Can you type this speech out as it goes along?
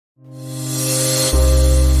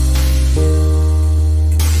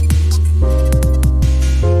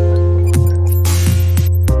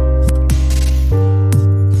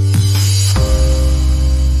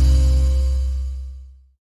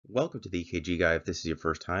welcome to the EKG Guy. If this is your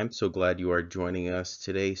first time, so glad you are joining us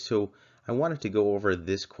today. So I wanted to go over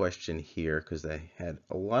this question here because I had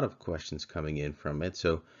a lot of questions coming in from it.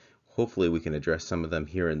 So hopefully we can address some of them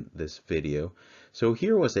here in this video. So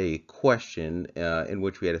here was a question in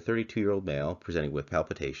which we had a 32-year-old male presenting with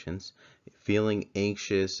palpitations, feeling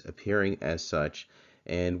anxious, appearing as such,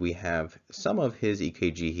 and we have some of his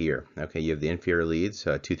EKG here. Okay, you have the inferior leads,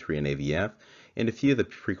 2, 3, and AVF, and a few of the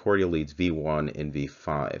precordial leads, V1 and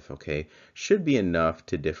V5. Okay, should be enough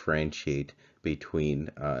to differentiate between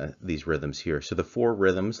these rhythms here. So the four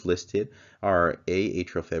rhythms listed are A,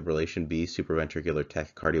 atrial fibrillation, B, superventricular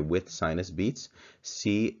tachycardia with sinus beats,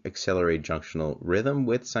 C, accelerated junctional rhythm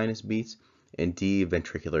with sinus beats, and D,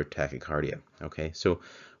 ventricular tachycardia. Okay, so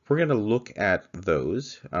we're going to look at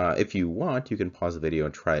those. If you want, you can pause the video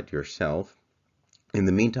and try it yourself. In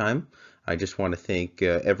the meantime, I just want to thank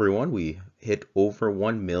everyone. We hit over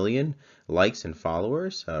 1 million likes and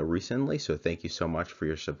followers recently, so thank you so much for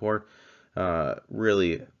your support.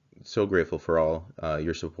 Really so grateful for all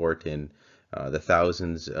your support and the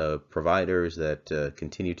thousands of providers that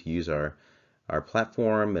continue to use our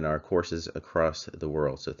platform and our courses across the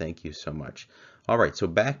world. So thank you so much. All right, so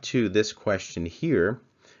back to this question here.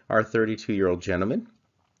 Our 32-year-old gentleman.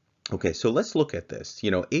 Okay, so let's look at this.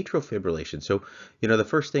 Atrial fibrillation. So, the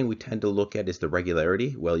first thing we tend to look at is the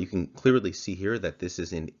regularity. Well, you can clearly see here that this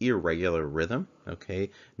is an irregular rhythm. Okay,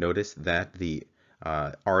 notice that the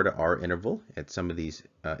R to R interval at some of these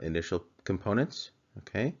initial components,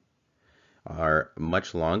 okay, are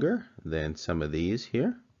much longer than some of these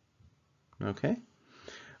here. Okay,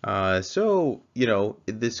 so,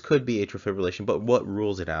 this could be atrial fibrillation, but what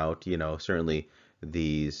rules it out? Certainly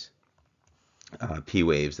these P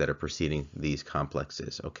waves that are preceding these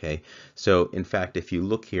complexes. Okay, so in fact, if you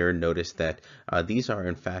look here, notice that these are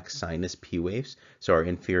in fact sinus P waves. So our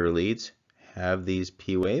inferior leads have these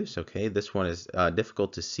P waves. Okay, this one is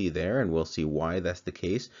difficult to see there, and we'll see why that's the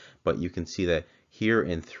case. But you can see that here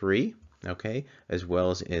in 3, okay, as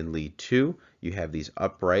well as in lead 2, you have these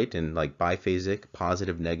upright and like biphasic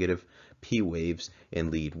positive negative P waves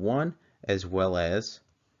in lead 1, as well as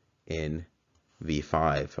in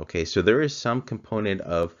V5. Okay, so there is some component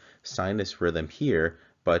of sinus rhythm here,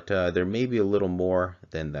 but there may be a little more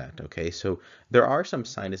than that. Okay, so there are some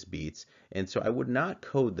sinus beats, and so I would not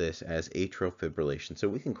code this as atrial fibrillation. So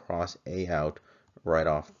we can cross A out right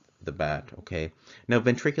off the bat. Okay, now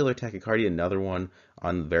ventricular tachycardia, another one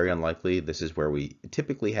very unlikely. This is where we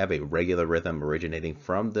typically have a regular rhythm originating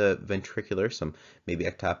from the ventricular, some maybe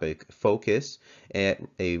ectopic focus at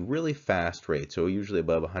a really fast rate, so usually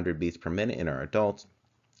above 100 beats per minute in our adults,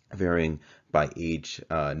 varying by age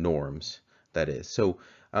norms, that is. So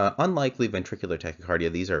unlikely ventricular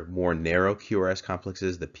tachycardia, these are more narrow QRS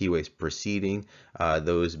complexes, the P waves preceding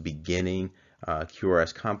those beginning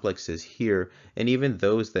QRS complexes here, and even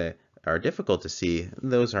those that are difficult to see,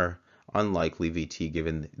 those are unlikely VT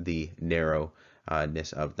given the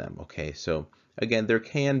narrowness of them. Okay, so again, there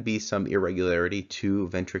can be some irregularity to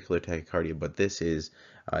ventricular tachycardia, but this is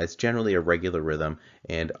it's generally a regular rhythm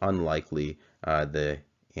and unlikely the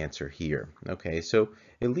answer here. Okay, so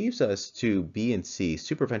it leaves us to B and C,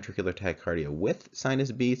 superventricular tachycardia with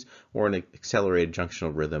sinus beats or an accelerated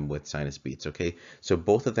junctional rhythm with sinus beats. Okay, so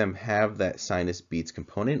both of them have that sinus beats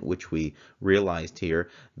component, which we realized here.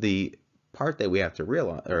 The part that we have to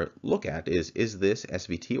realize or look at is this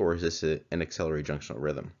SVT or is this an accelerated junctional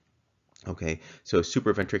rhythm? Okay, so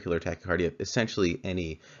superventricular tachycardia, essentially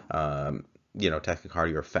any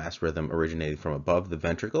tachycardia or fast rhythm originating from above the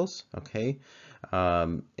ventricles. Okay,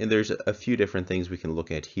 and there's a few different things we can look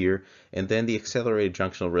at here. And then the accelerated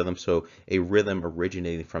junctional rhythm, so a rhythm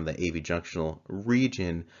originating from the AV junctional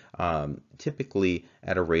region, typically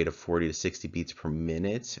at a rate of 40 to 60 beats per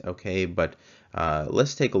minute. Okay, but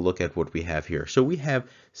let's take a look at what we have here. So we have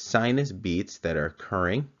sinus beats that are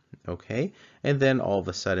occurring. Okay, and then all of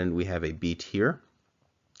a sudden we have a beat here.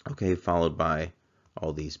 Okay, followed by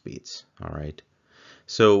all these beats. All right,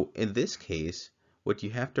 so in this case, what you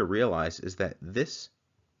have to realize is that this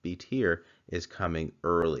beat here is coming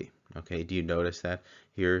early. Okay, do you notice that?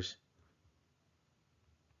 Here's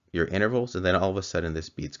your intervals, and then all of a sudden this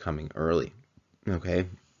beat's coming early. Okay,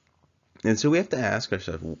 and so we have to ask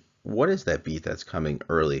ourselves, what is that beat that's coming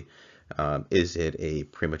early? Is it a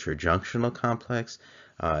premature junctional complex?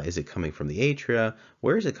 Is it coming from the atria?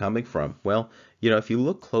 Where is it coming from? Well, if you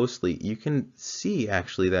look closely, you can see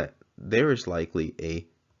actually that there is likely a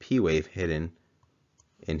P wave hidden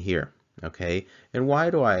in here. Okay, and why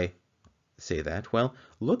do I say that? Well,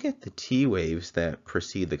 look at the T waves that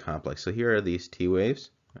precede the complex. So here are these T waves.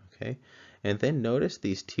 Okay, and then notice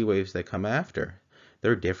these T waves that come after.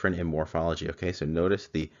 They're different in morphology. Okay, so notice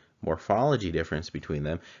the morphology difference between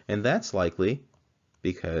them, and that's likely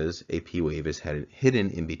because a P wave is hidden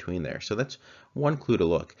in between there. So that's one clue to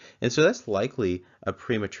look. And so that's likely a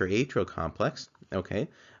premature atrial complex, okay,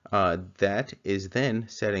 that is then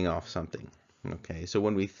setting off something. Okay, so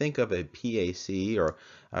when we think of a PAC or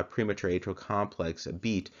a premature atrial complex, a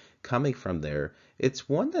beat coming from there, it's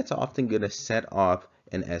one that's often going to set off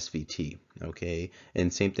an SVT, okay?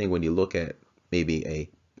 And same thing when you look at maybe a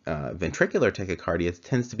ventricular tachycardia, it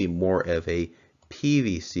tends to be more of a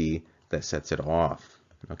PVC that sets it off,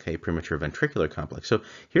 okay, premature ventricular complex. So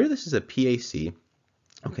here this is a PAC,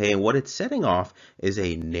 okay, and what it's setting off is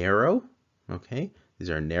a narrow, okay,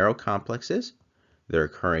 these are narrow complexes. They're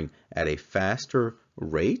occurring at a faster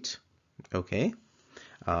rate, okay,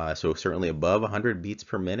 so certainly above 100 beats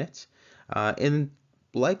per minute, and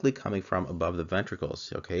likely coming from above the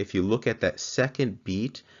ventricles, okay. If you look at that second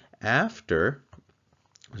beat after,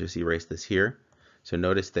 I'll just erase this here, so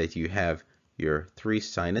notice that you have your 3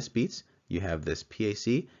 sinus beats, you have this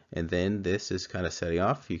PAC, and then this is kind of setting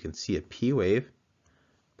off. You can see a P wave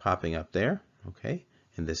popping up there, okay,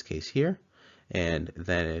 in this case here, and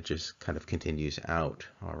then it just kind of continues out,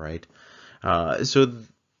 all right. So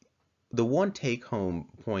the one take-home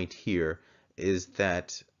point here is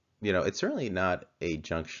that, it's certainly not a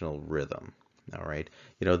junctional rhythm. All right,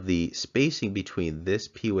 the spacing between this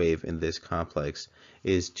P wave and this complex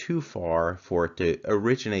is too far for it to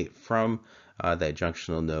originate from that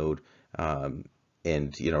junctional node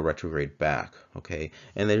and retrograde back. Okay,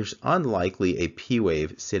 and there's unlikely a P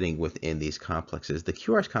wave sitting within these complexes. The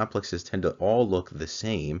QRS complexes tend to all look the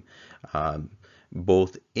same,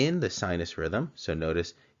 both in the sinus rhythm. So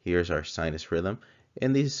notice here's our sinus rhythm,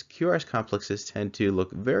 and these QRS complexes tend to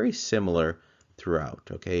look very similar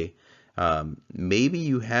throughout. Okay. Maybe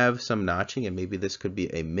you have some notching, and maybe this could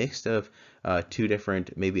be a mix of two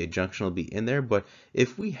different, maybe a junctional beat in there. But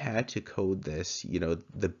if we had to code this,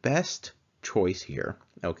 the best choice here,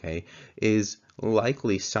 okay, is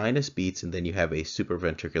likely sinus beats, and then you have a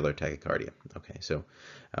superventricular tachycardia. Okay, so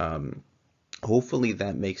hopefully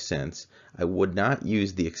that makes sense. I would not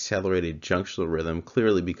use the accelerated junctional rhythm,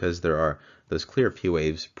 clearly because there are those clear P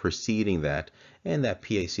waves preceding that, and that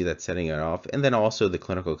PAC that's setting it off. And then also the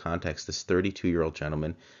clinical context. This 32-year-old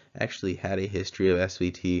gentleman actually had a history of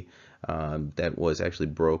SVT that was actually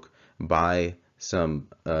broke by some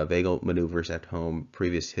vagal maneuvers at home,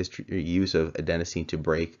 previous history use of adenosine to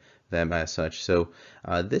break them as such. So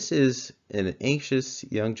this is an anxious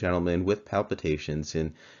young gentleman with palpitations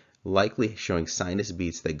and likely showing sinus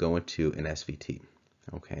beats that go into an SVT.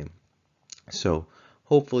 Okay, so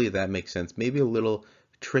hopefully that makes sense. Maybe a little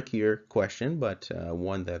trickier question, but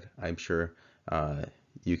one that I'm sure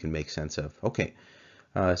you can make sense of. Okay,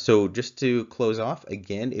 so just to close off,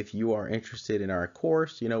 again, if you are interested in our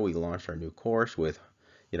course, we launched our new course with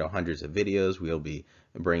hundreds of videos. We'll be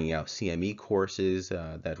bringing out CME courses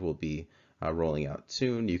that will be rolling out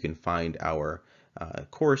soon. You can find our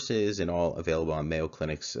courses and all available on Mayo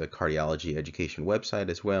Clinic's cardiology education website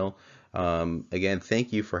as well. Again,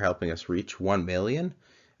 thank you for helping us reach 1 million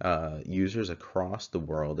users across the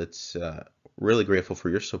world. It's really grateful for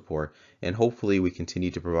your support, and hopefully we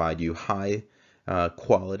continue to provide you high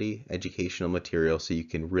quality educational material so you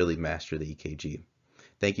can really master the EKG.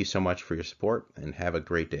 Thank you so much for your support, and have a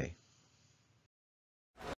great day.